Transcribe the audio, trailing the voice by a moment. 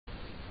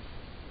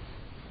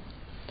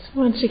So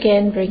once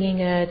again,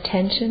 bringing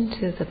attention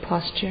to the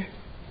posture.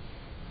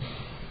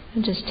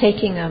 And just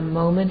taking a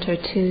moment or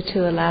two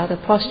to allow the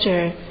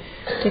posture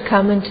to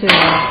come into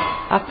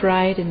an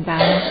upright and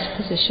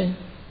balanced position.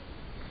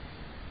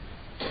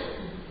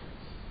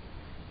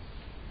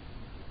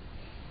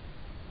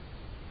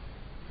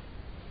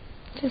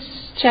 Just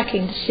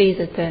checking to see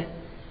that the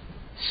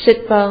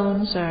sit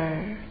bones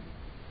are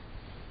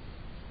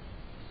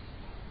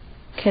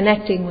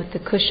connecting with the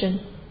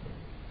cushion.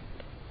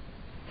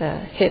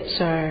 The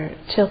hips are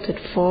tilted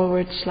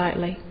forward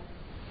slightly.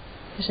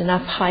 There's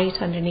enough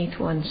height underneath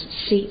one's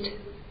seat.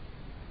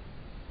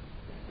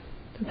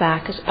 The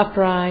back is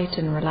upright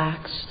and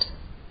relaxed.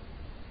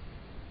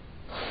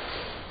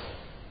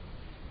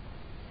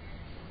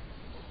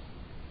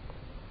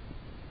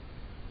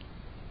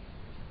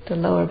 The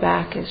lower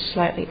back is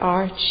slightly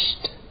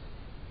arched.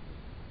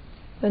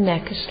 The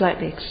neck is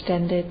slightly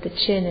extended. The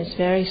chin is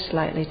very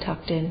slightly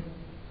tucked in.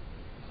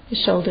 The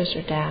shoulders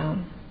are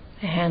down.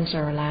 The hands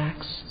are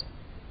relaxed.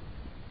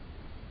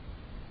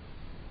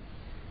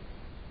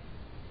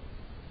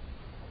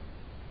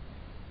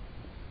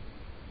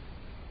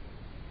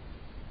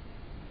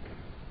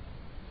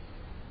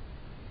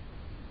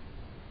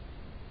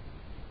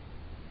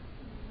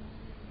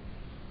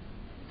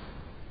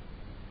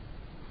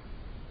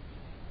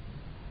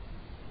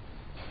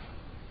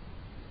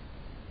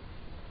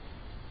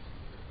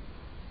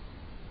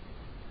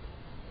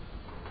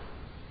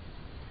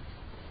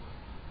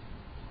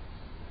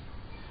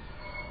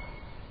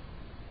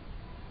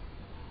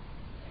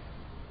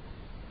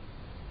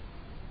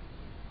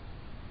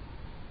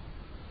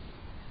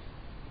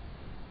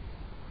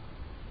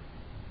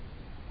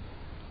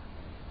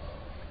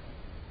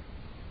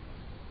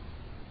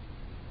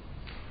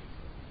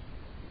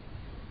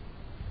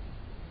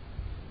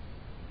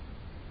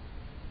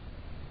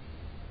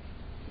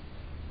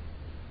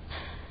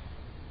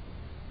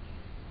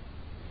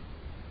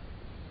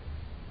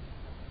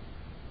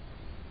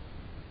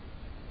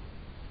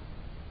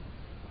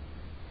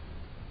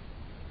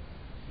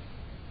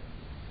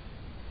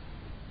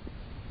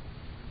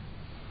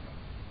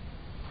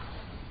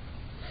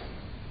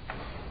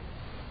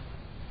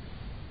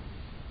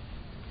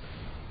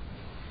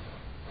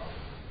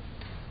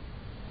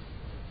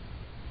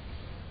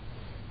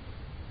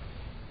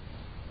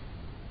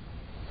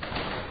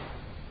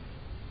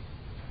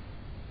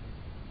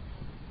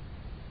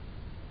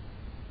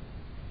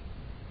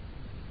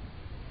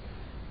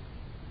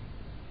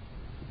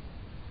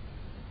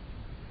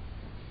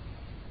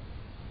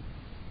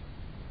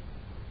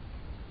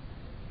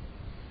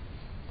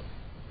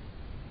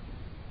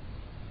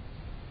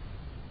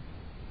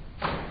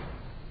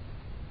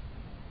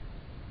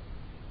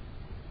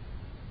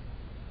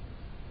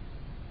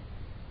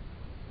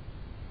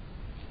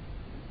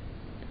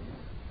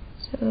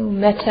 So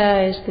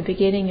metta is the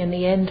beginning and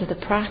the end of the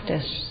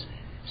practice.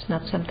 It's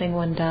not something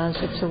one does,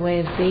 it's a way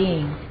of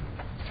being.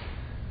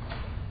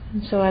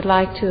 And so I'd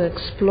like to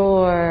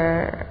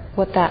explore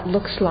what that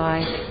looks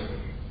like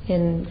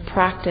in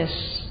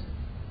practice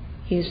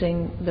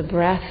using the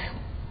breath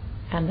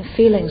and the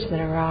feelings that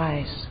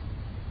arise.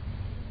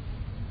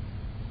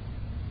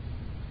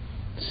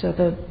 So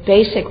the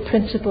basic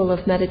principle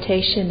of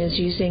meditation is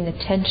using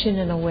attention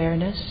and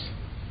awareness.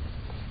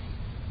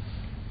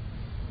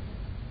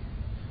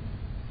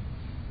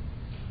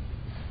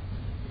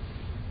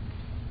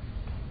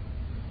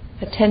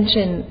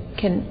 Attention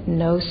can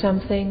know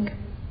something,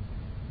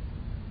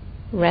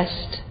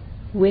 rest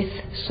with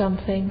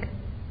something.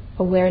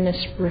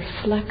 Awareness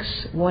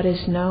reflects what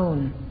is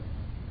known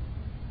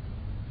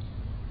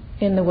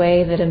in the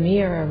way that a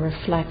mirror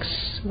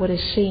reflects what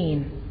is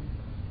seen.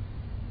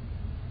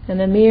 And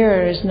the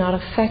mirror is not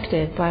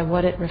affected by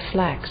what it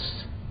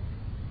reflects.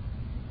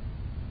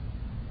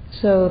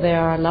 So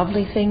there are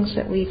lovely things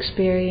that we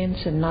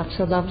experience and not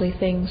so lovely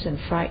things and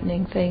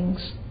frightening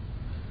things.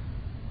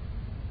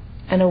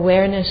 And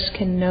awareness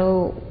can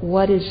know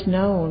what is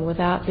known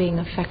without being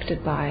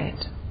affected by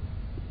it.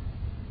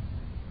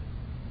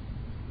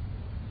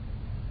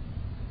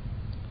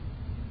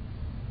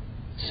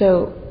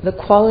 So the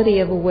quality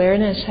of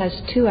awareness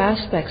has two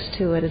aspects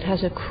to it. It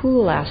has a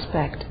cool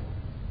aspect,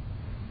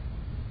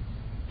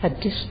 a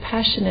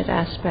dispassionate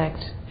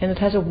aspect, and it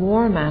has a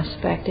warm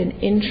aspect, an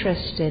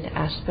interested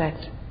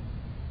aspect.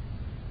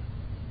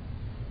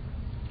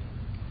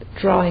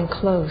 Drawing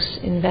close,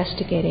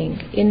 investigating,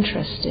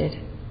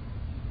 interested.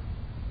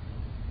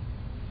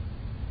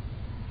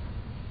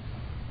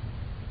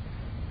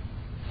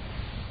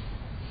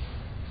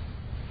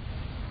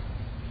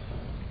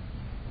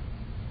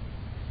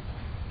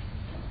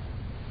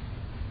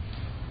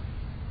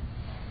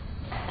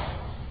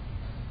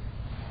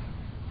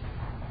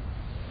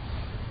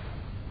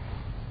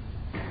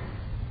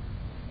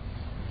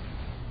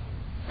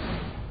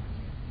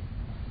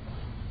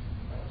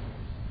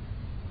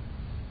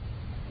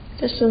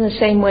 Just in the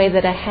same way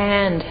that a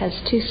hand has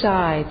two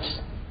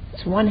sides.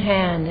 It's one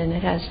hand and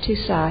it has two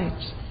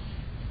sides.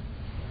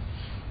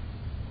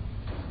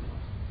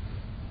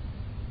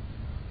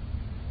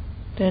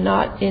 They're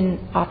not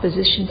in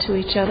opposition to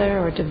each other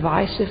or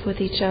divisive with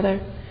each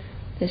other.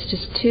 There's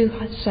just two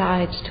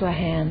sides to a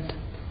hand.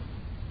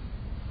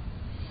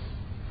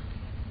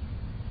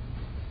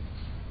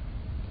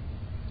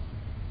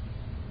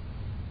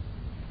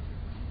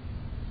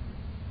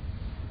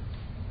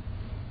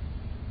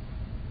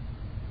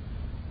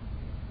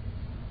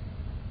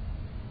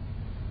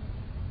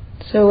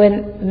 So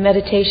when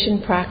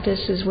meditation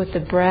practice is with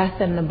the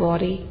breath and the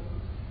body,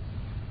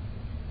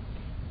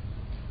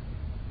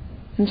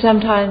 and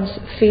sometimes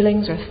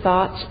feelings or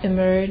thoughts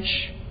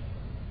emerge,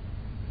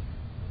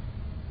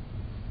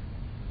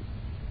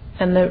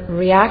 and the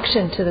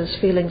reaction to those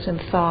feelings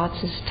and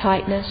thoughts is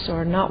tightness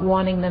or not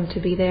wanting them to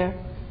be there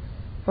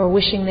or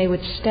wishing they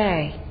would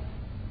stay.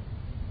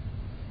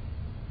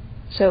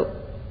 So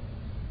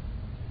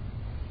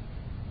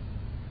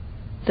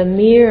the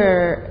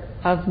mirror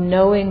of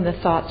knowing the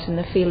thoughts and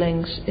the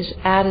feelings is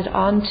added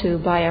onto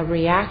by a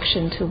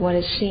reaction to what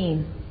is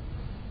seen.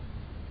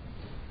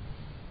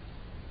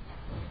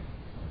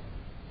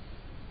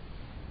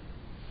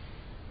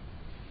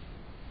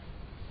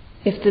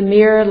 If the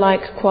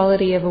mirror-like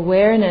quality of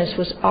awareness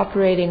was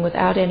operating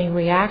without any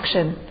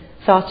reaction,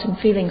 thoughts and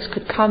feelings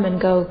could come and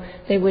go.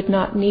 They would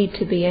not need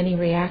to be any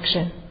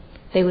reaction.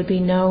 They would be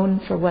known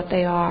for what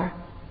they are.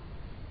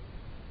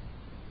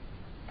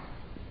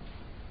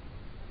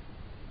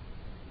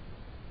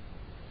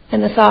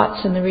 And the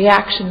thoughts and the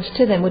reactions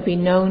to them would be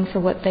known for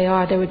what they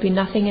are. There would be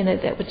nothing in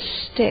it that would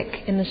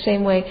stick, in the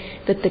same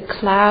way that the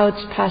clouds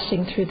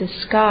passing through the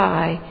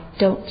sky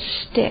don't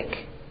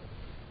stick.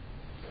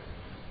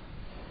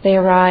 They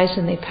arise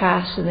and they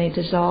pass and they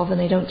dissolve and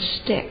they don't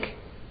stick.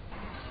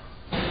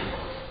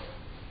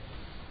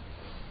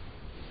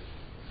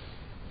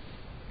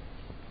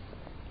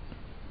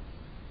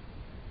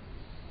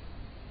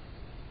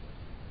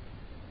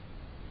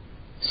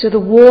 So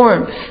the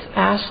warmth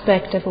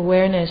aspect of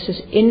awareness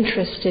is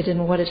interested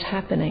in what is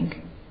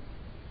happening,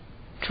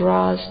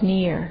 draws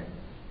near.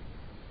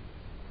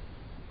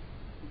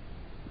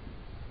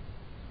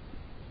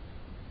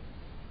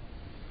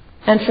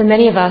 And for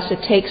many of us,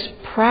 it takes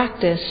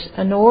practice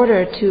in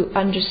order to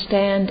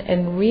understand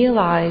and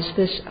realize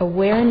this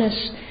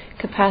awareness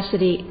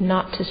capacity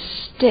not to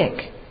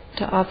stick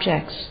to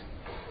objects,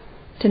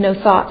 to know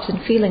thoughts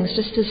and feelings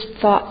just as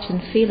thoughts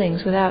and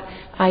feelings without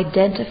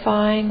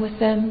identifying with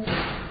them,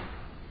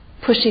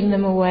 pushing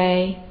them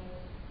away,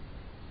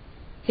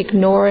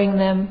 ignoring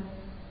them.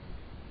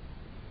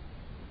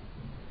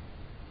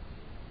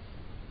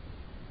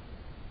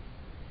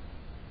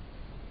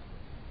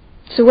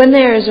 So when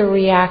there is a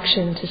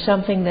reaction to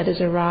something that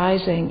is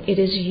arising, it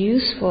is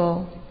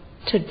useful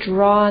to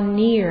draw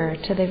near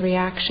to the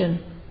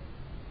reaction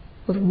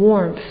with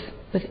warmth,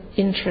 with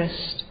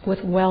interest,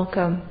 with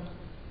welcome.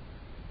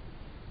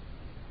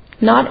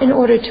 Not in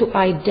order to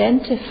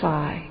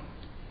identify,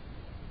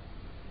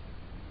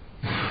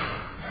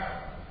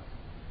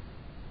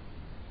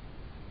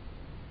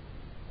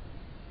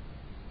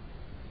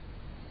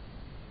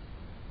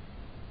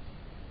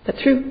 but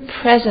through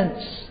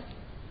presence,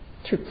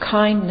 through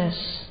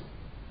kindness,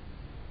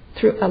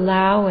 through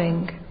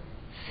allowing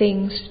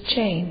things to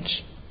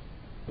change.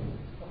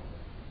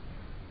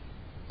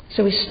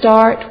 So we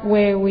start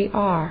where we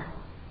are.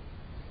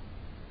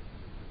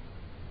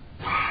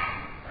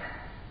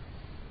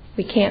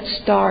 We can't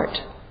start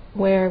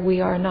where we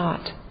are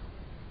not.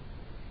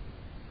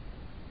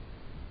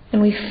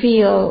 And we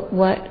feel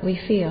what we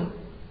feel.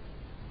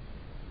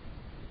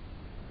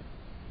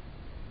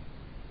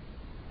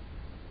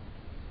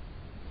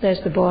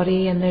 There's the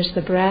body and there's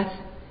the breath.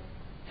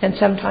 And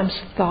sometimes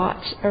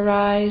thoughts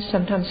arise,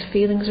 sometimes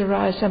feelings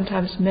arise,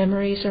 sometimes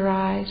memories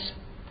arise.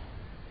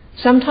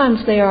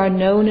 Sometimes they are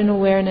known in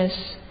awareness,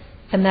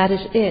 and that is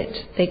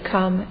it. They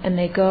come and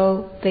they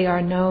go, they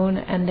are known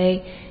and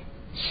they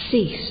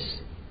cease.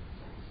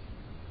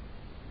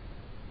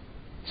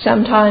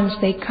 Sometimes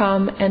they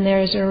come and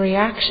there is a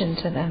reaction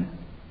to them.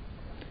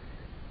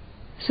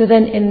 So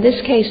then in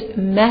this case,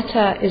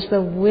 metta is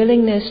the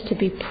willingness to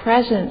be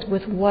present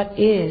with what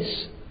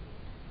is.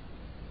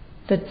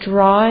 The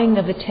drawing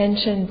of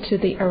attention to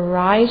the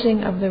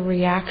arising of the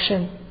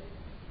reaction.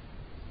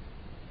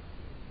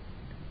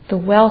 The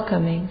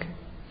welcoming,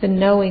 the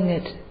knowing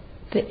it,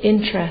 the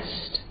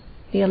interest,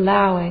 the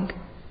allowing.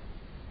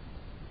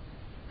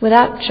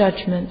 Without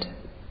judgment,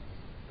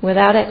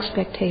 without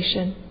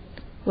expectation,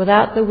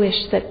 without the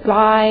wish that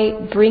by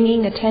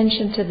bringing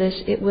attention to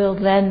this it will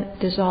then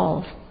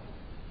dissolve.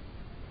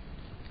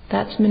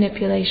 That's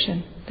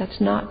manipulation.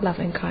 That's not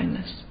loving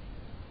kindness.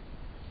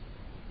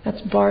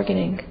 That's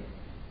bargaining.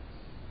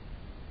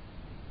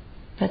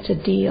 That's a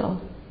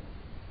deal.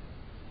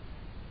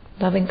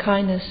 Loving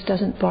kindness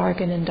doesn't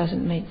bargain and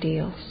doesn't make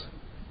deals.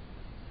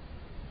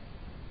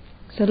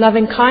 So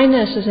loving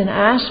kindness as an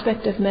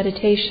aspect of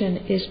meditation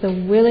is the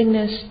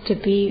willingness to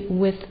be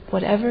with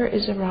whatever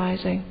is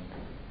arising,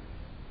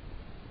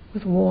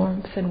 with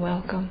warmth and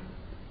welcome.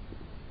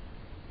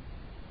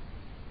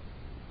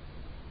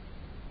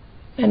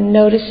 And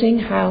noticing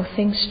how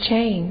things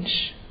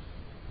change.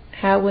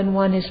 How when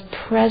one is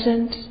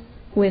present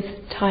with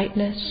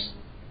tightness,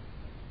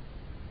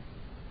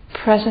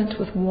 present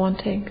with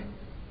wanting,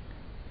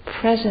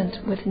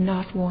 present with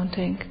not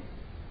wanting,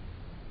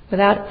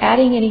 without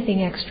adding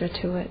anything extra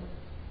to it,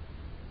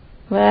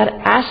 without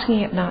asking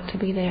it not to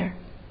be there.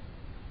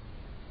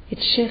 It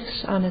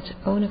shifts on its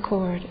own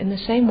accord in the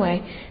same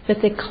way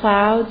that the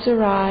clouds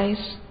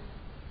arise,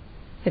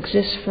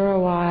 exist for a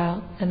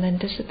while, and then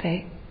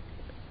dissipate.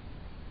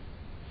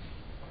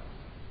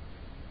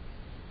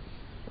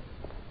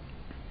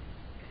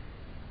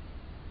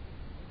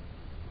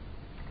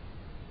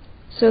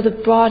 So the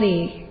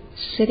body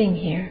sitting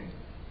here,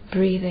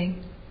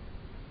 breathing,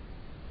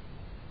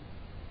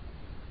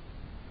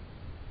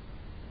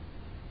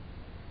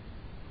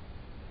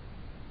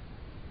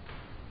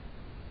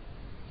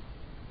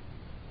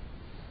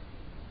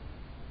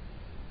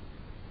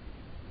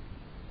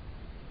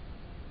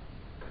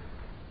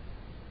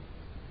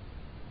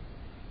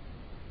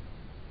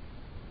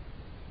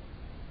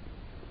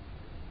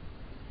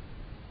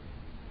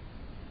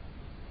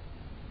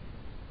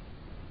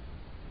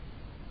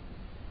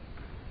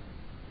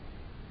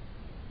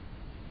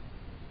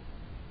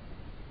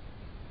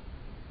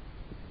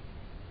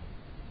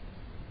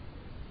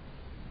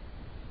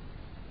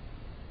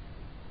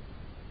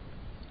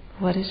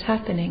 what is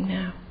happening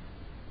now?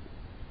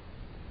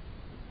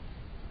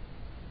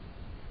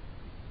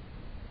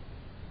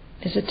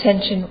 Is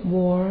attention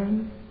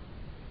warm,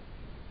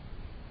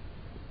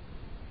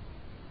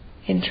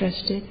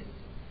 interested?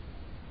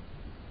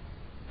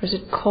 Or is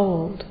it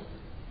cold,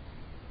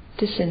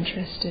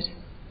 disinterested?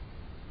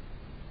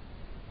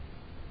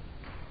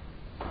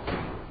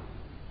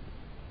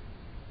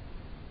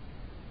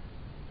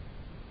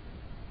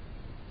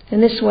 In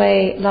this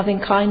way,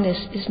 loving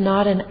kindness is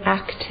not an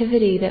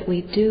activity that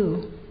we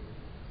do,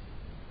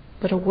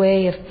 but a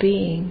way of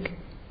being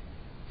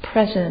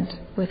present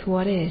with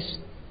what is.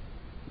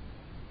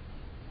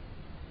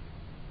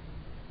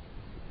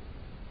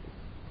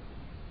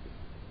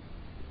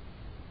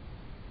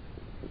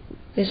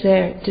 Is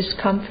there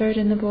discomfort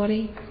in the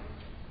body?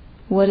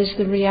 What is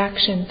the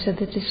reaction to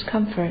the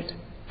discomfort?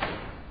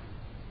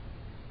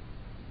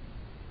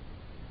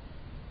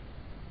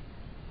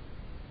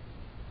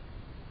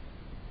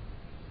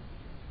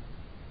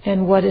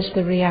 And what is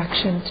the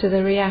reaction to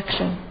the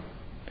reaction?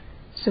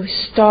 So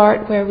we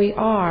start where we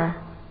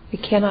are. We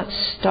cannot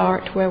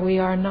start where we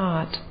are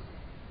not.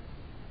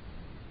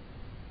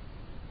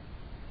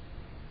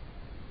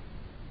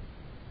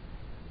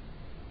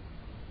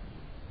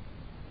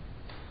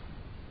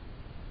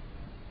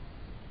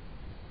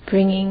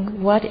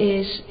 Bringing what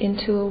is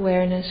into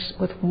awareness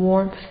with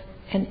warmth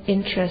and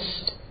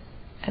interest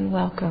and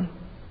welcome.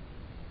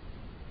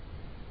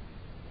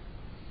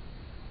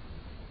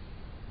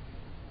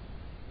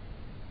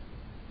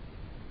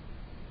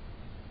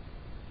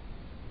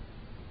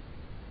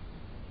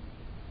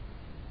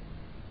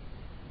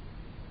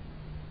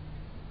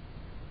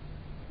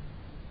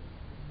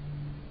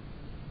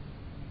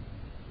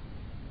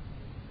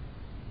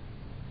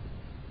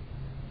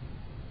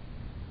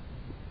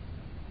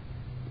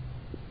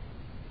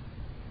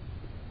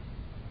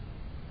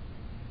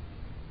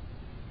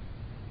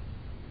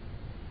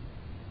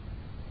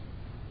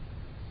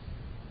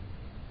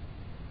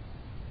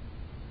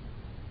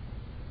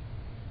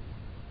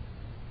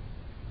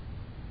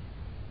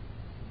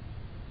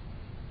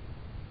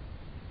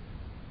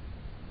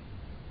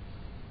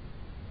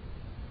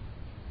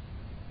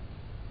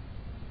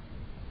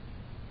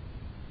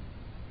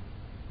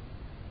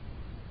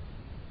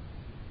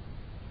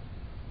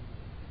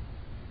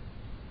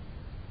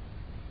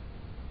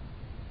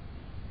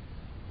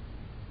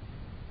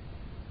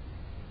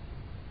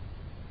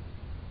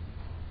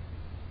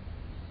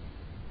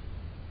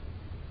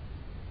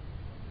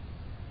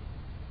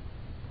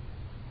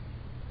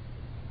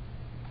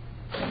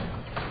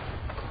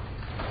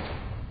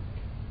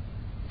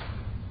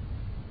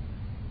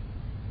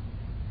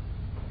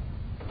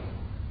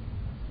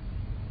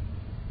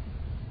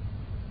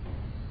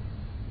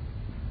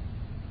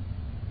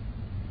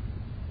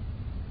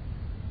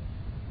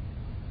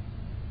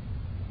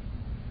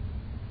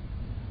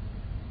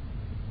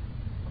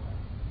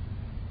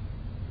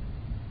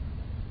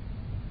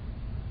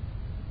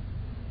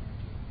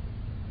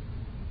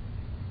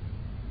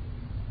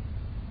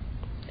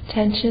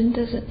 Attention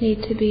doesn't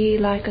need to be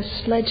like a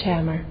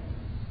sledgehammer,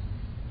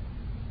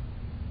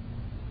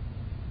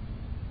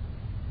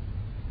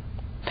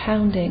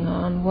 pounding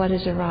on what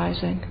is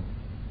arising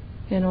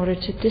in order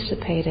to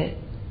dissipate it.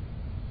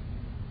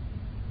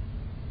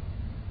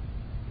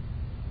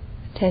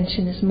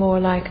 Attention is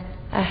more like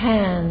a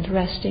hand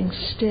resting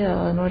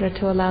still in order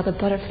to allow the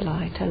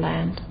butterfly to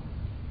land.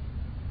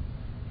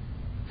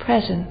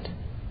 Present,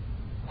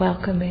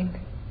 welcoming,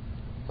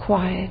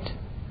 quiet.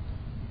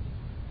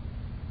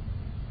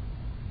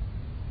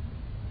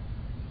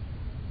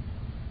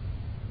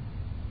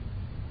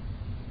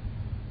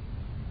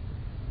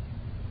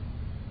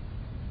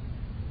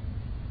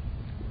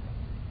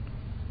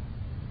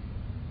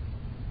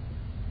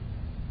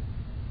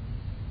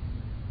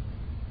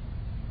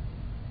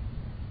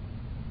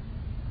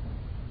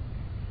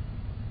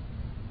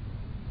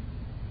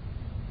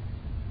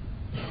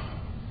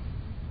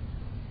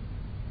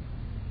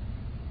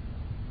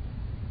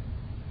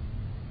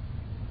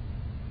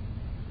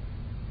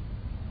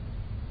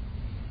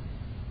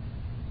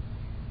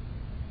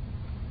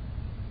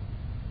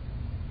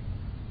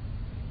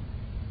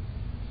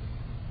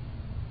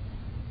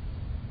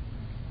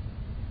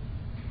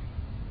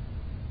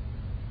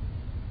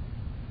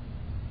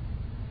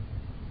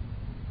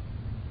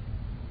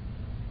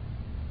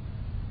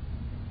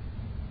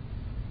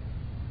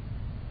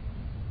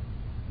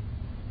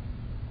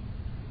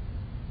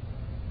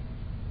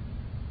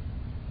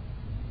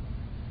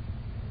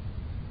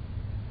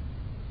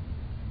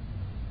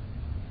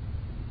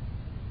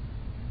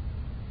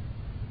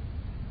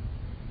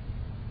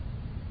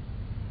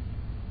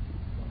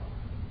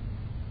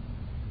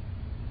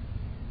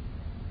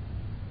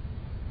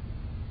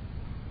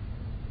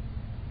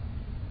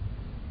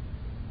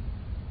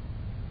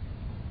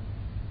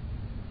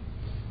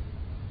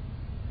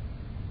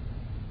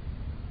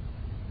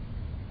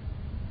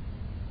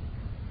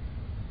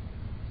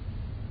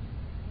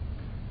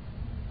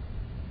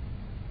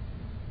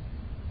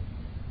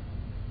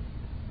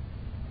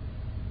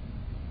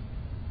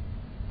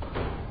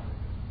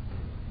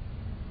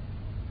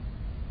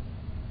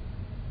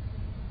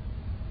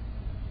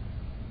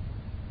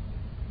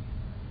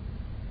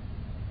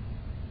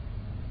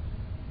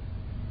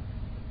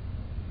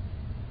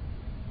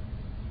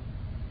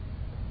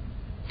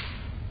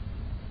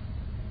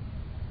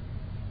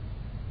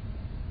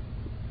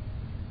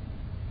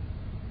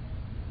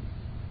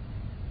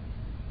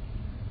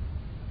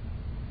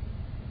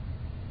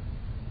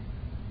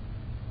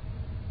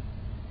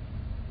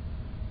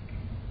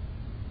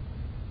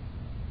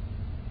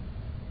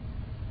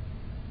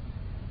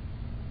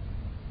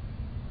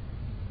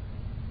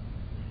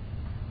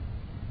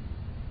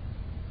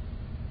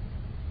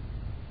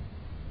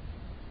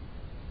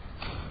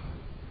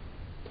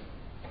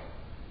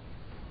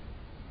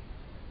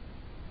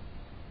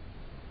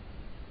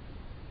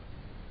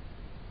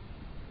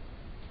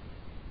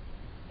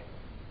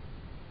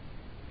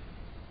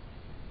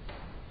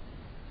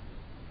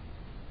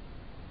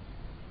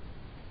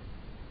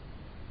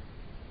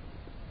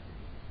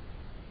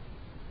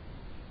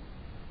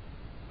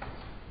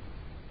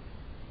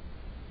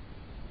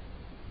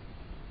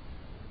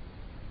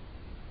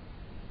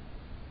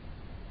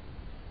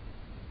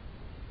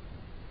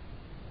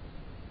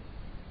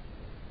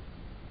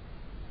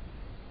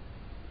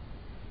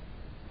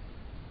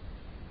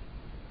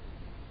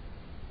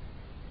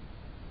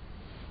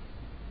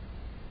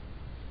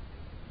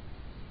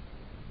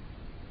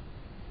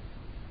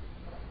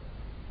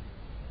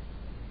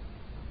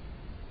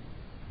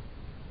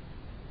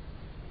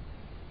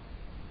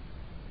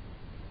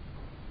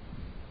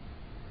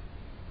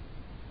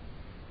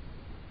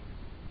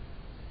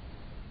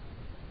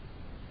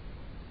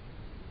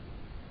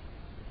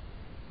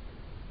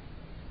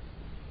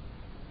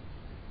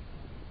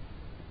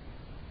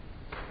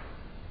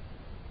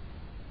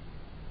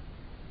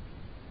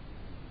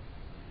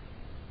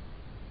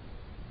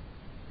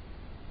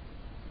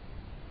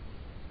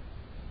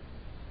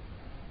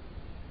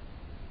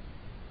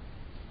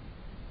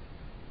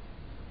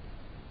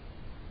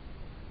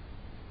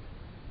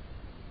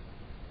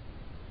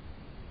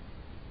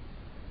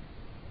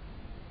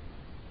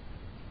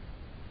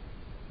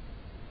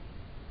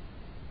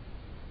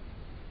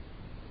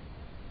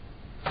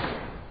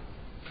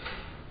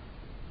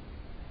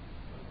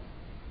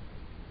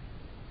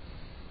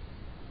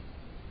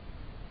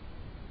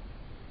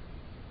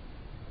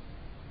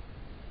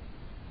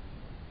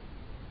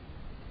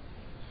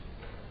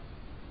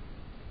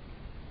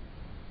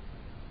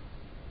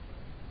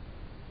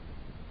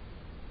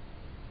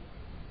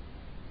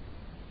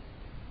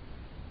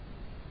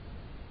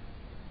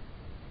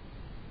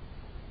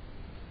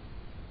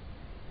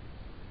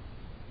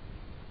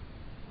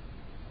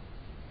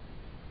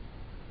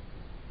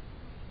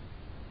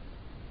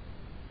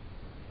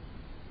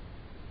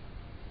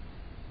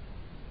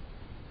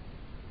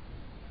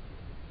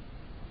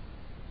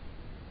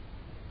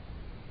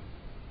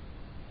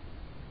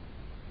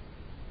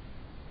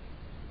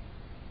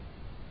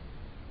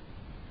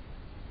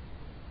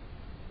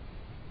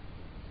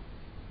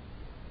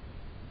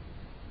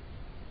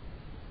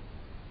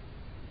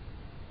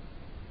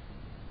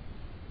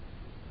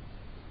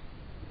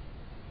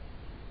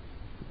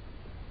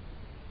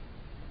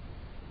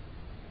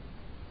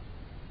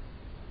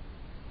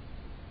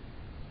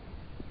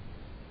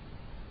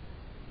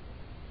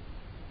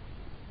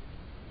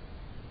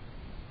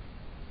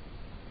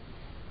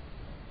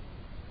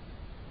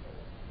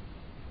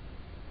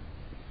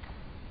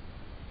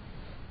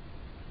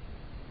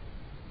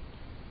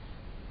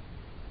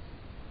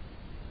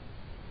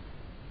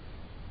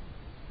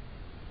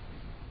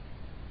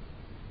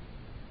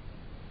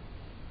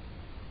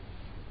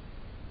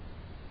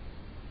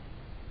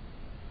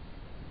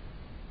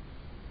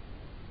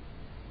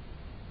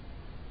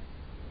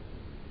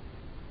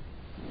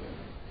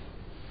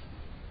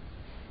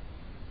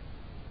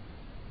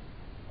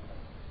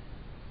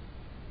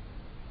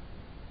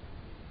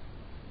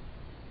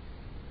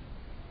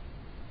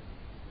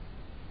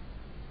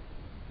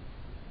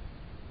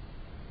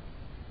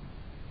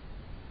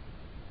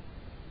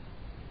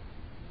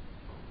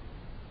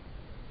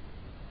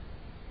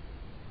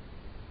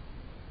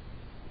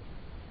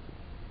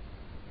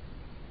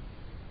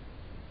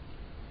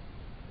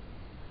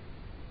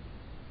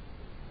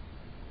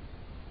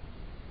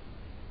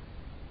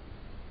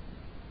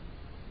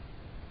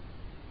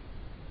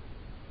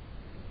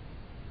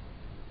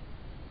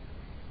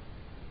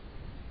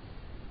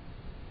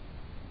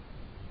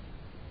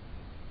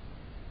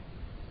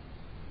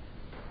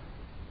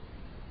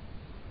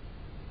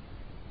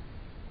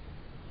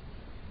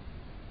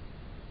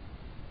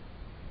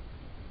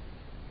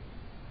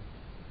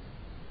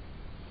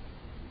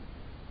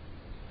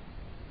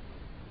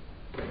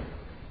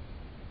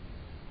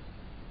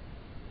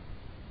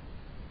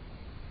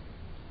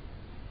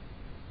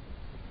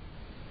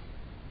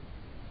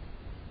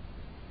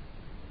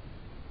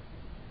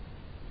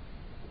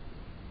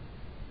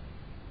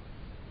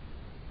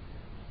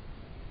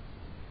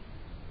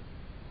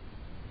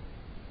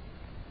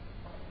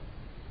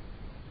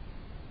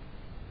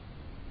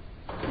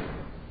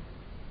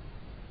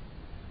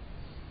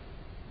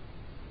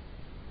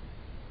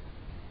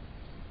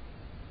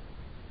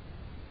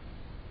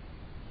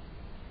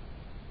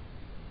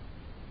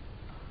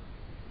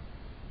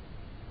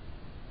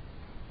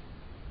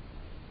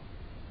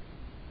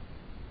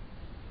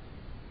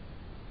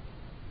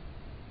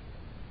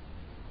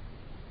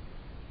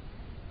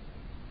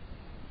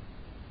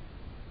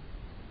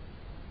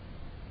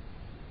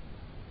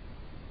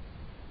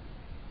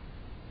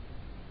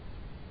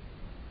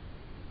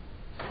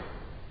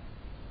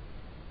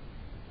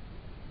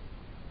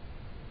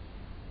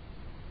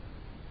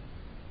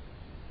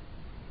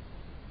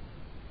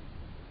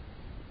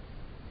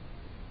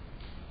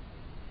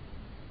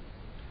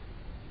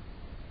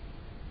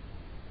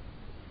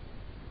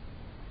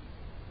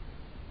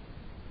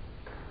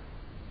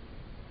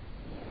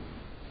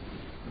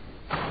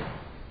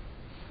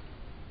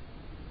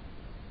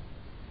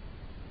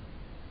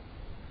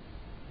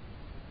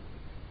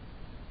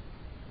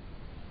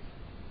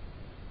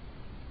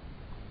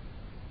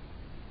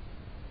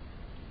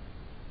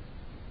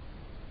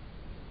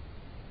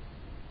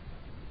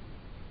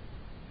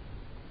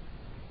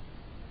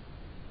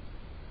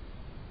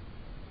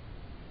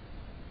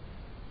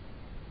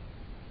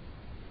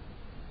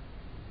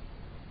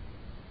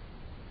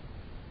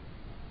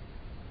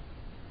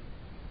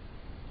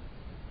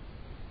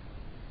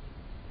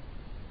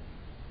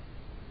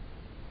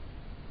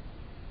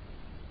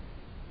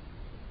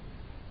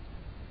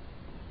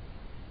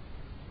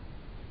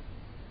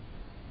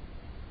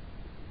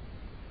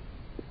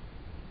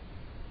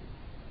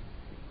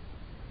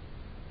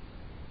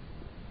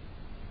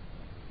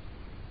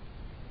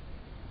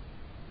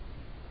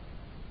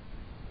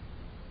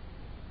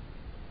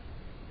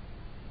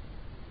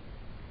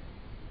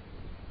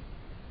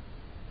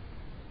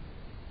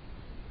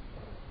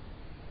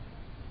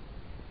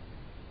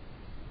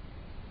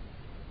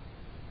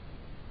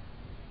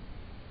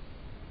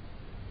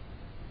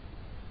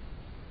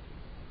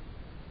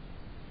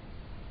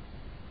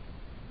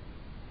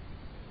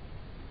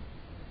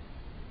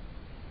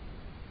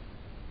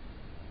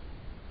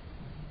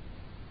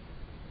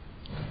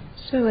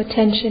 So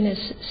attention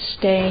is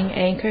staying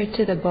anchored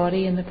to the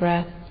body and the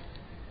breath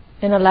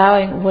and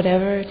allowing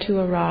whatever to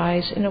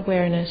arise in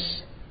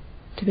awareness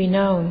to be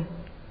known.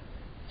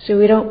 So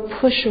we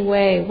don't push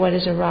away what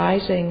is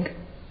arising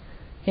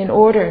in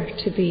order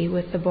to be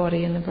with the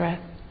body and the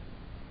breath.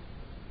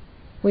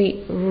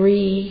 We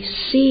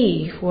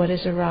receive what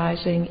is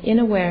arising in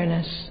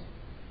awareness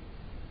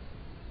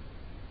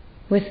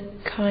with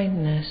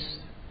kindness,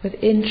 with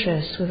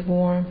interest, with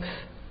warmth,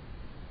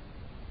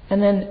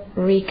 and then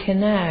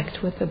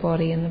reconnect with the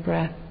body and the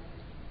breath.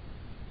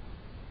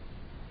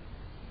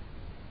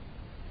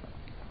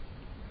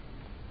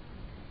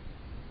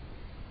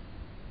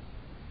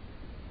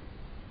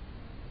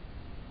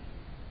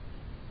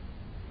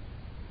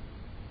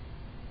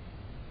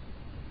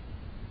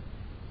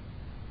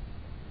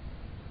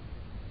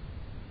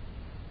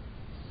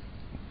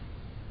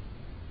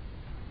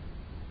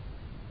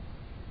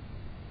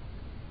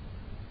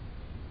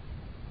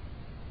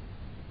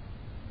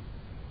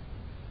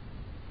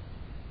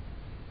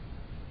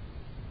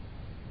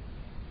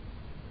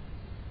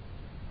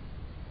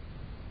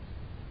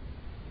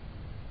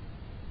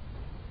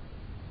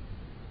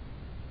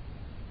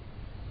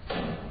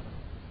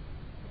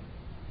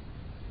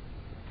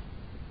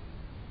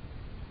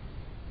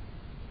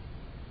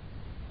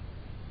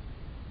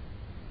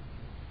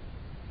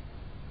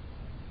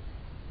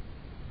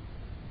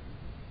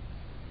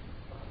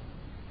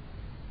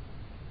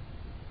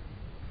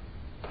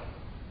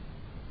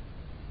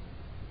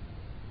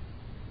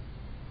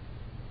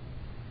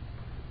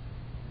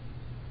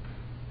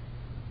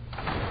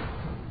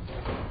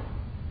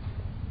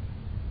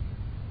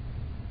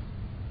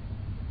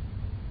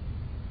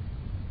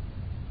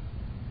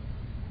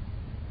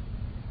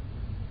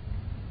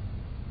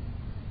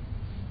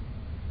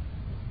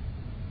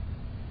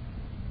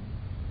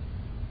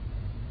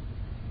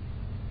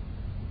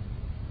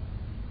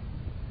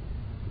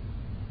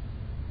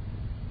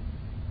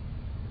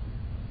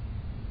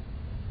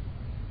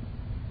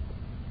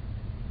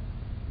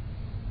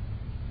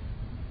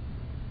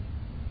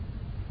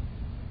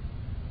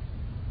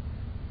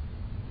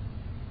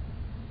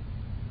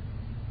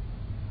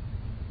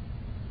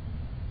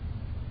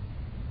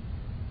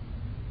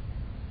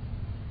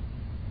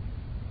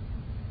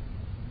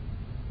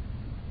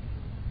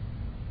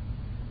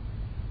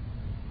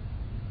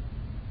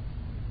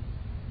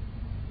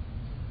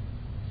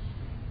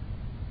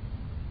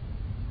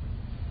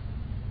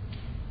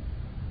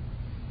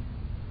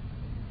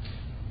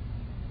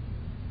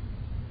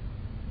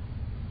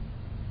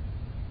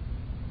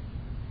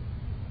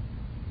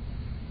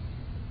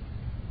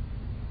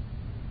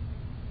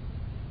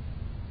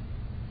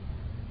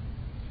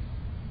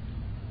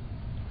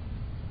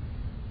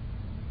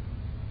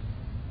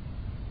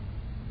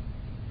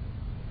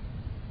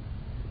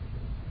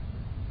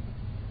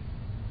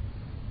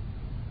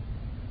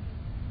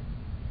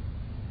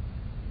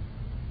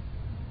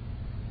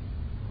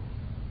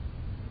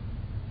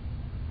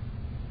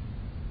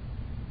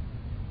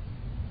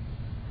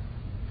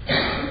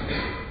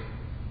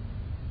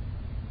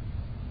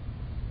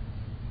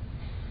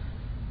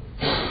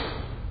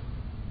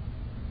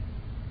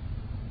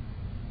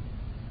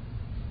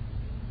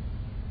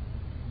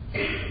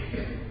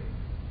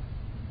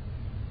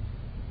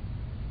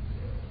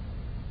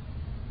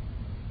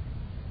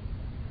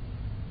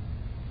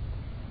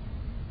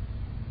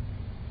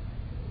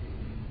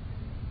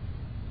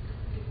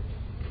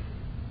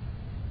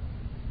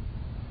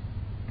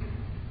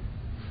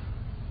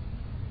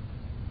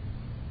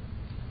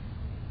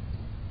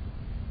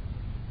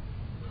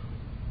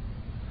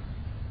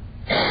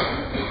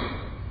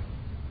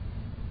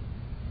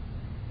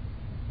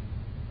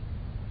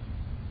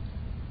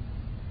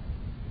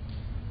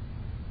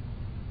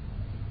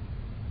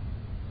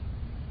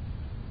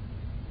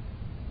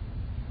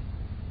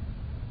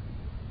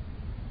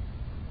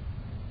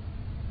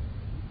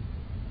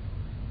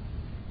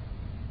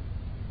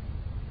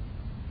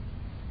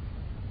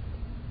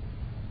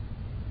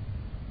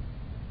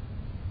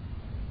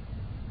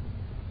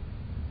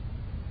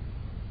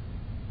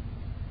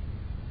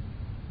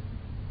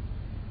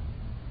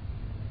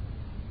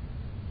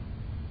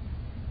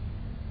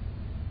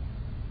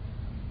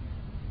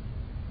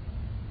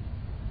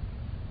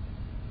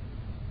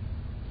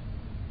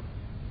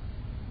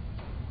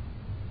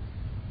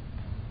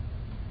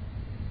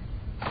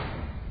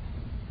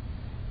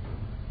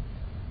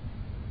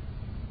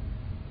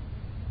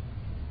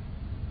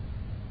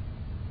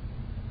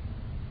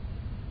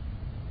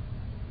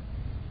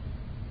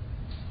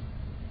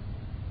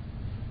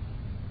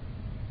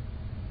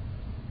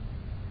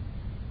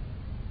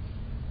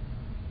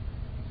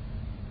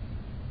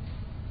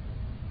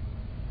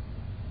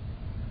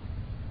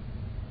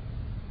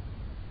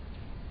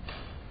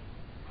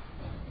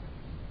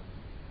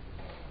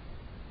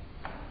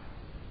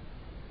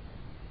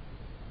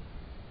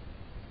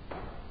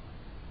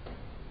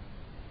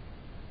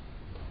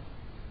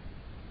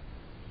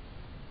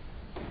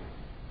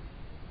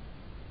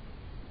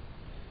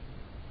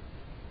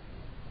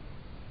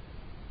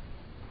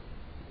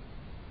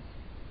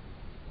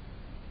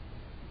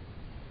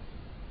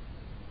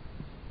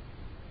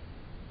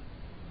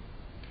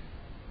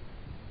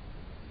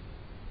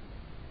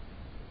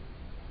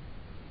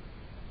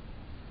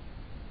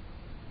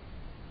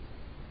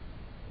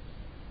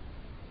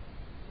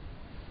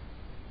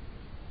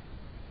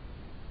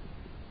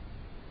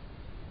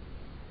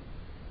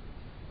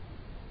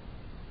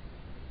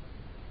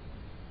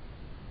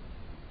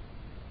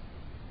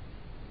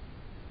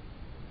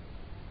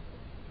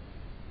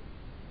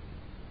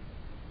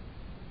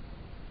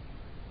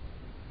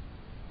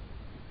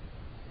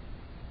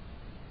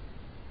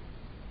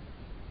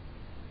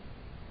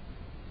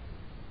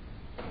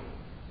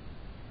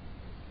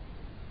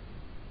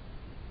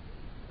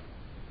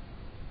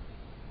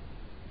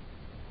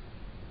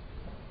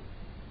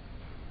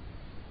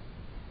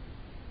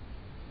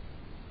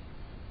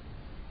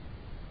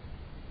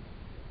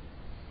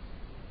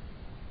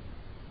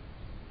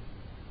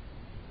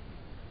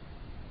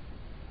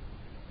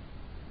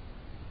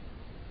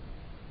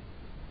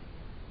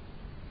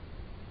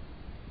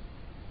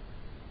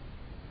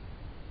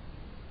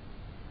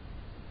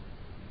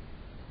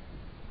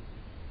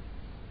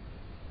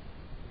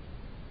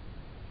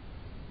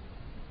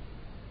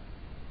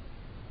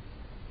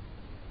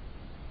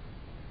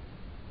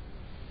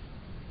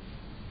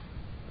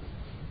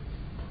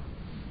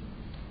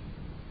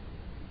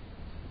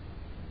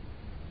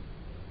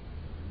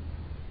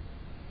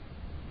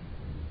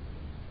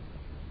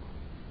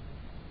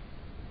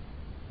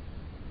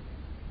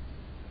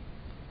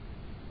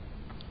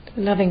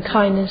 Loving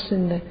kindness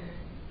in the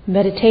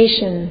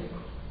meditation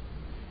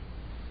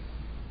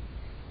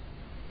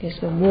is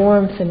the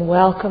warmth and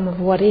welcome of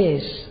what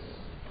is,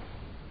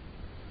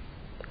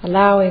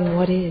 allowing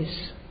what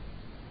is.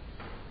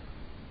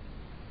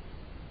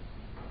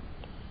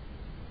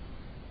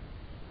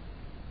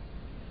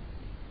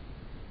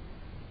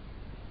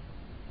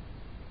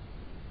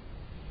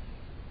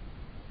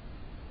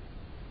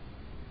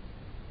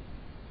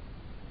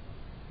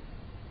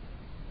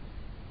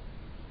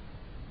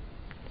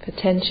 If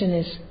attention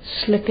is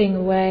slipping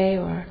away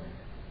or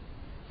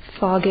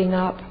fogging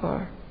up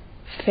or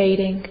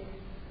fading,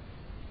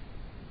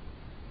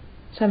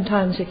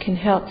 sometimes it can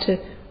help to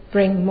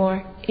bring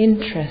more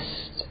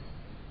interest,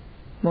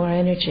 more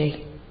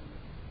energy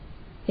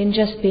in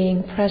just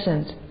being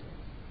present.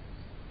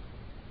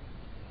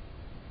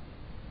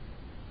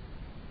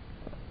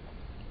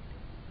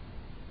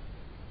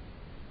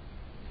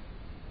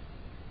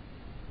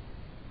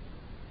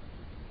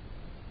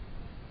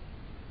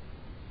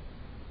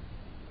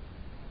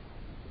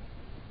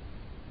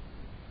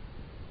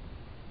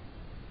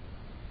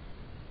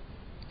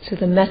 So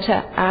the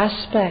metta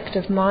aspect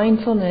of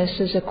mindfulness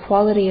is a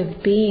quality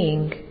of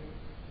being.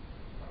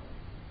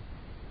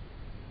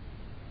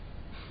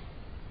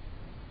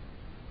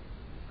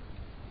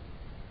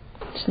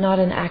 It's not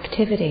an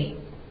activity.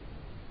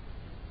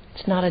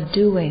 It's not a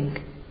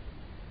doing.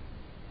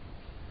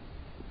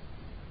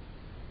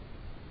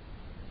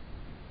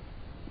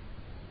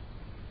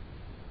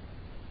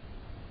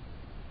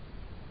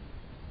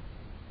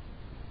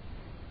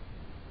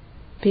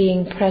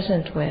 Being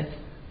present with,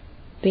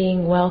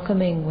 being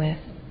welcoming with,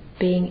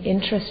 being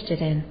interested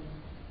in.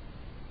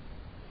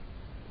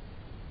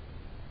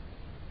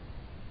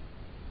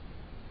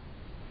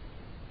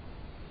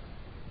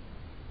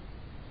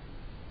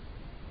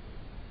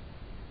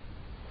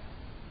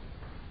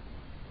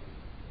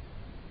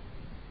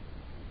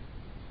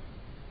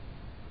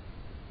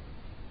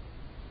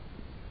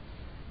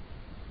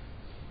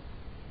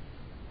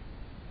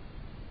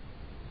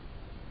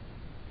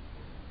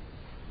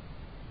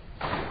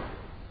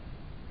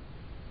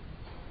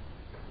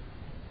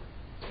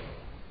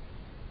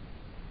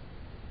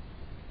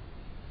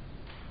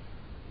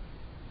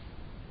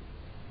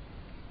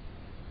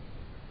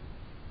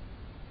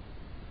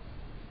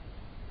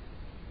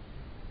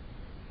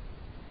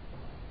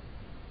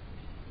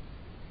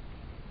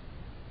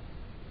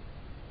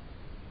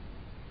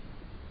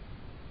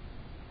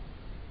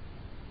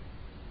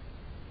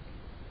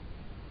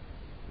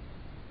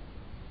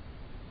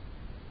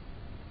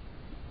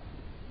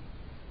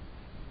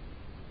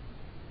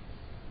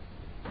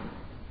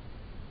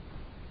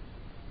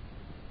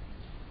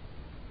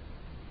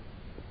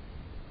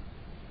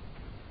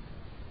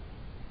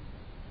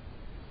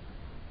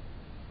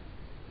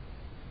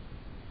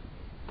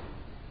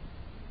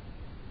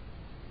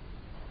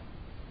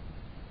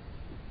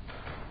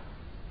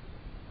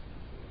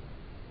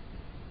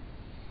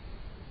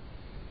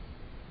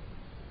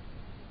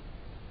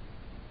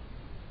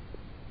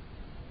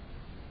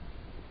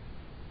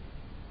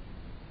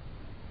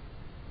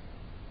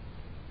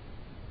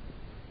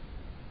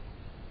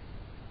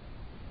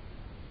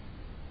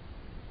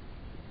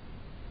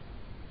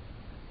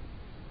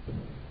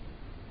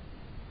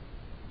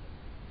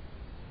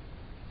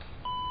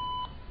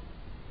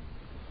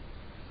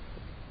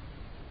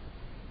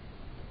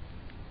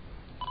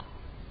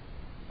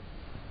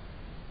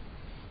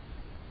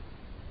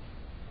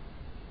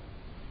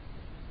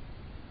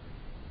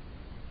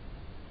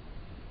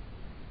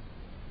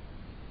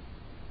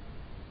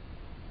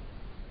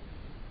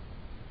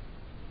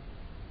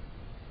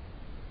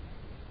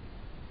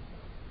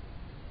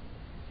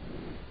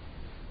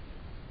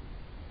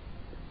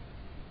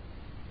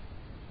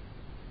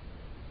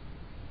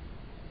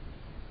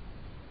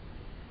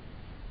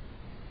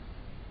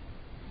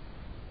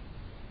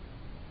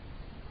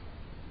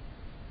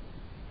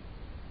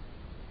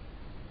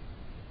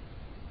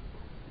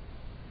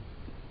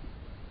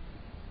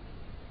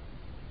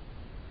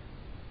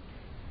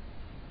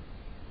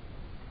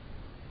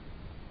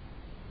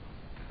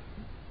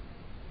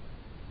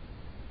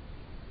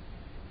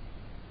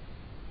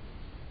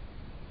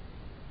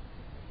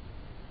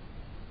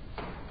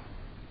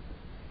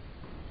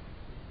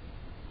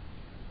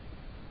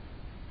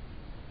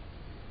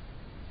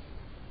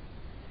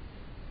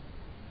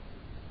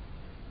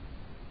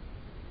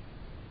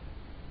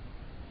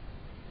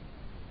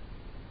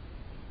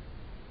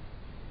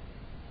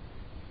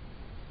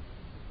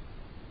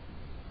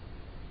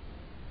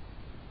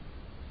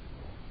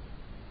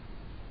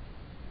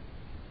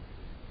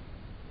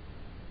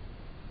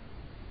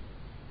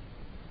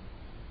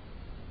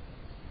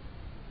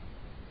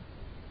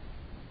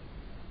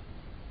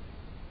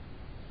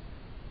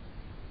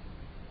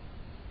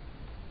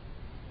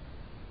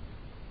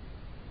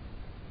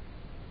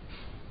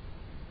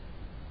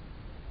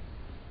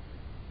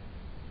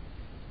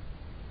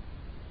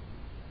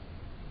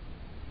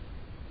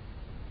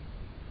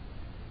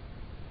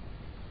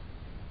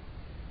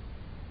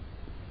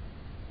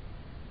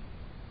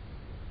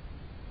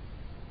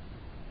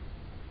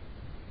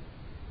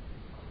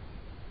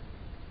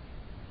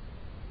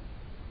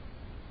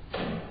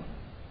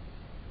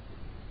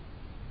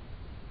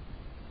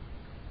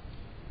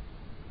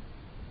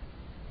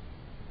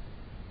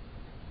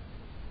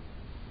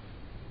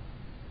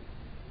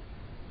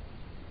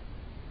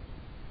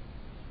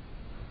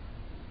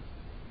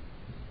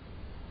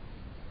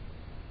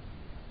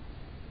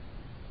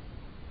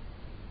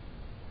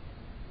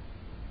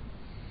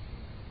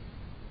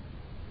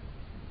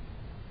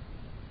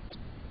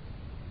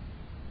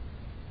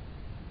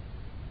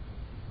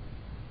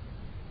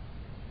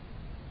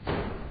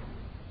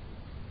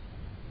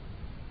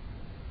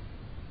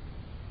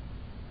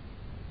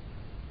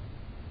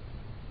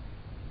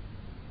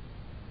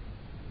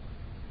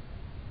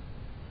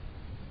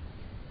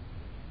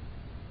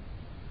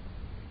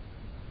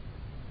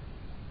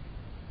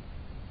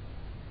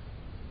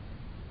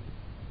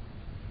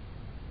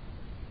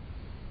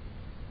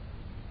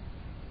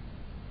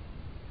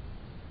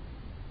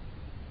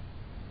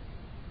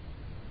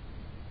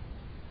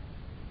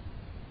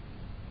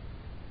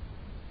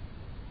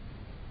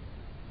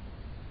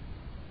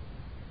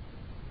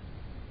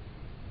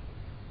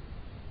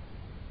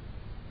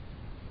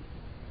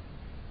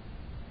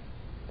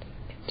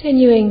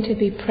 Continuing to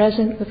be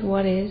present with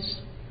what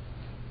is.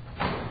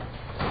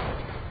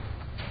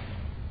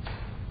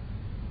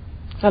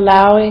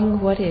 Allowing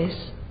what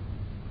is.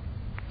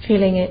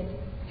 Feeling it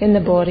in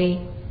the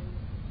body,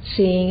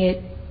 seeing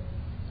it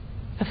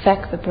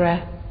affect the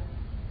breath,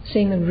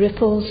 seeing the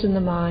ripples in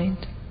the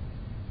mind,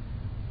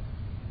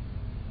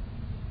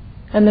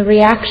 and the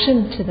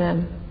reaction to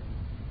them,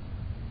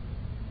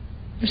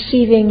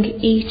 receiving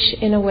each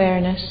in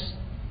awareness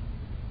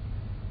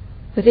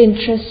with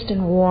interest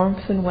and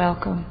warmth and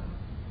welcome,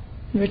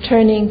 and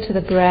returning to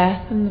the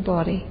breath and the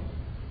body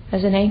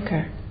as an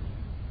anchor,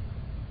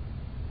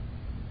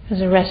 as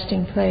a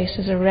resting place,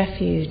 as a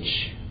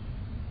refuge,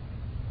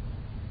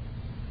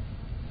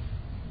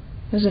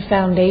 as a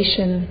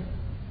foundation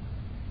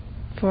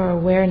for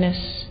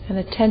awareness and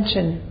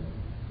attention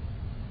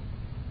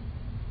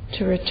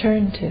to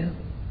return to.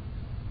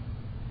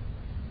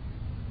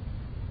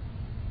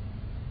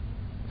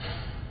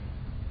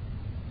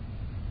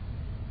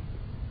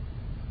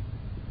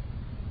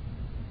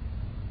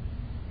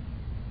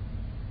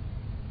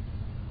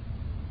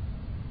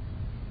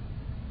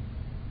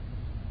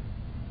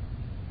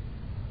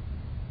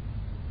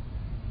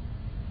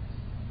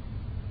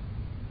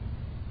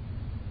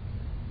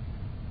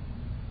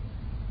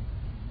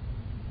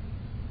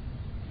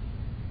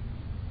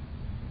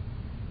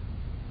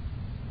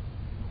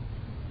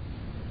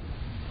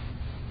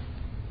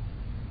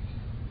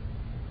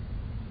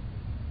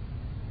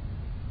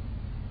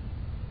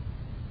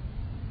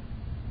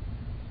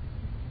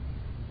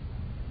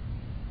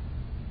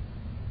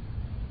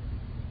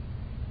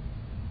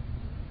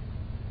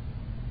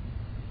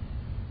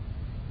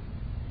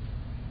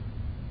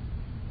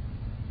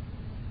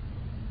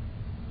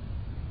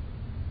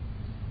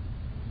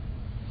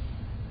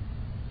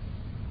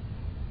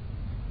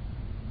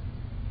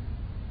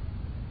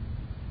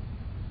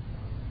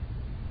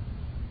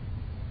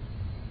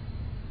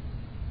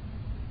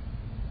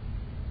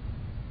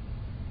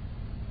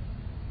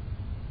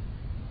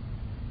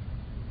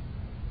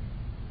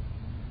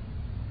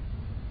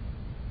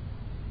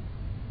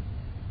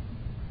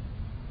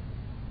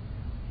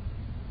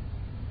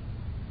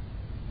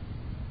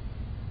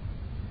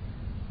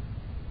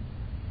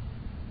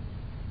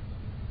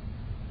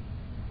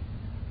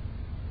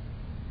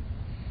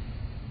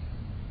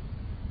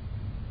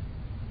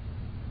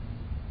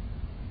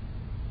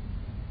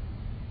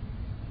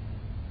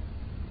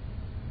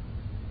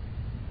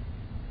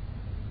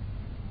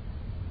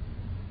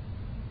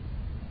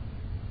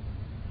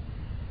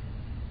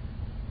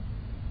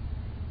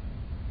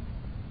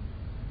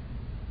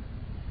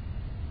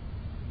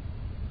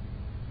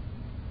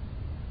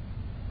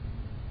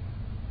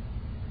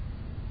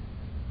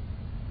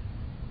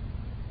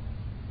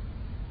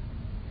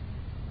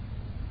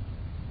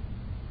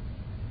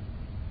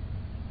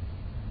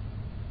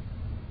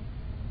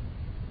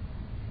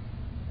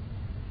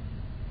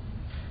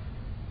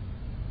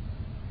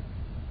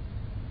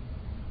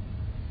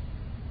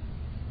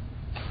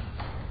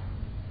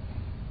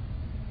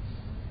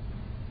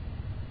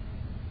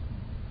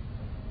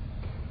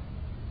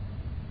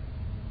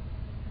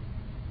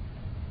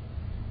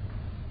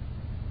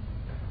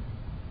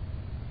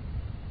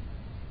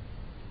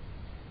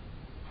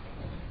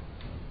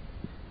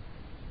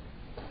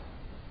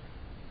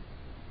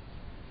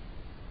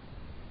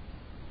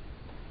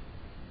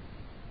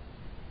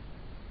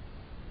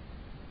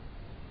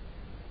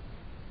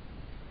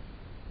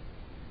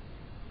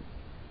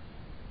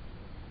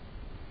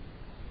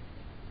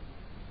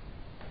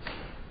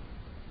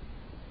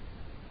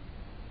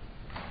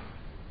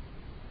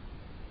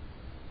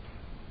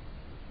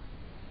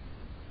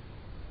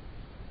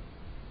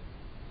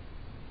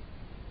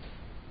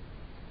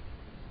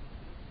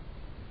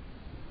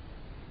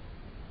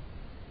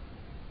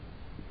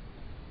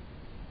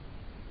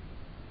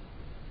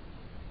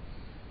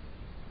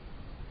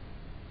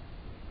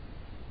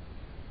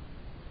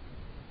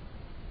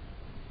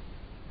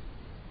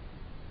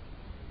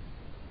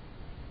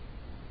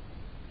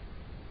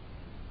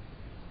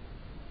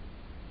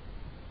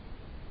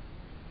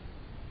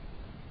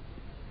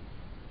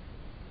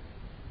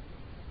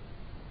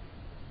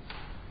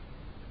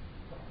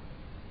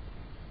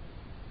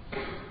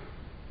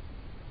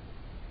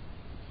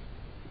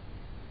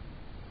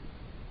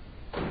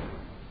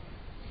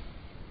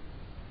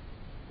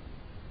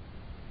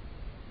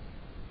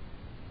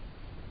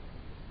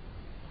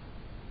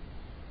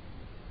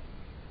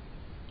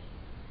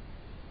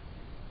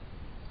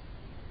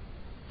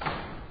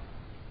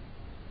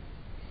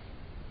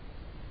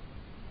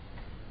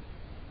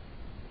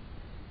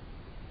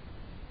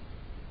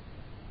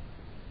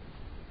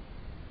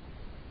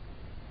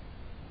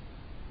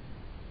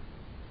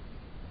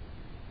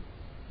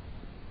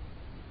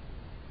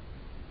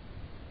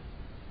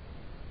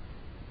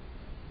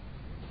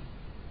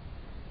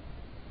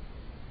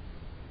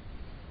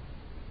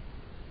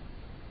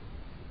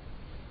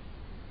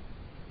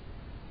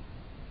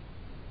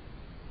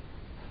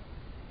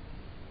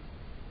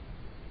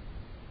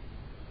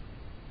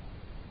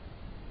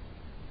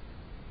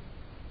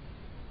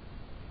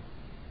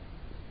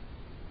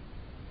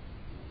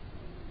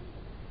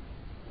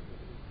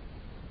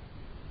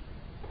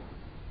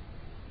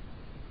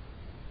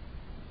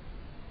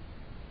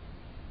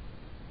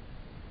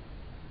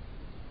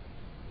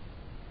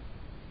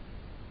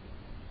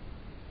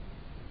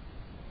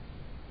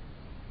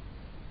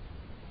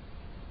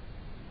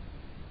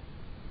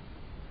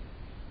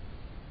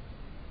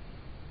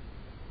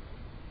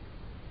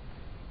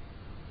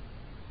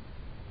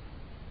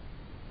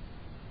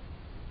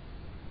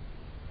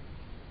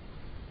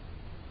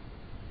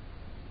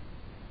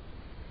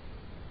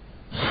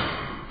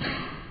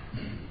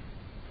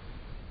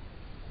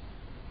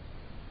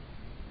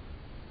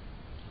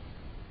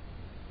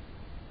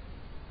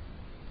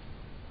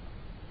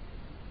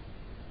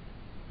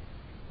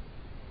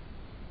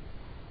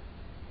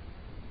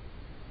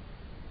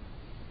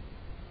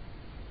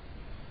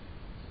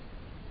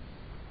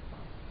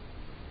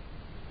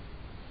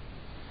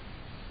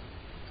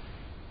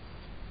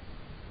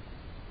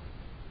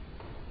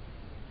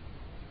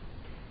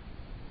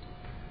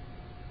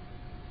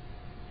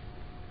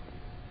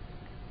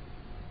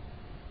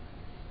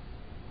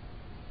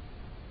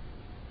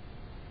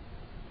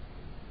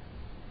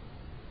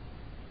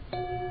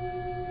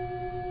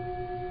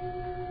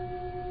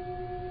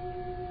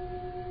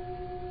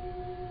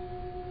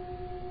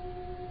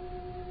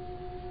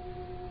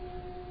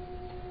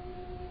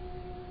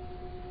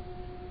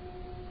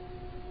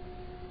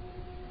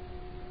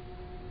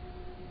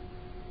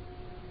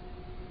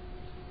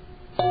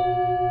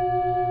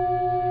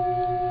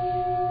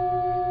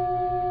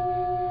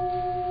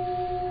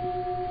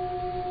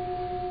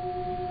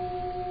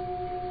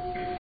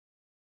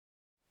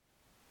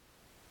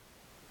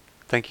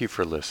 Thank you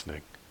for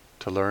listening.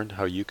 To learn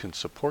how you can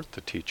support the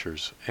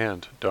teachers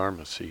and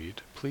Dharma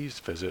Seed, please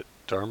visit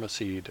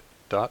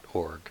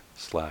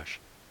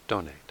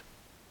dharmaseed.org/donate.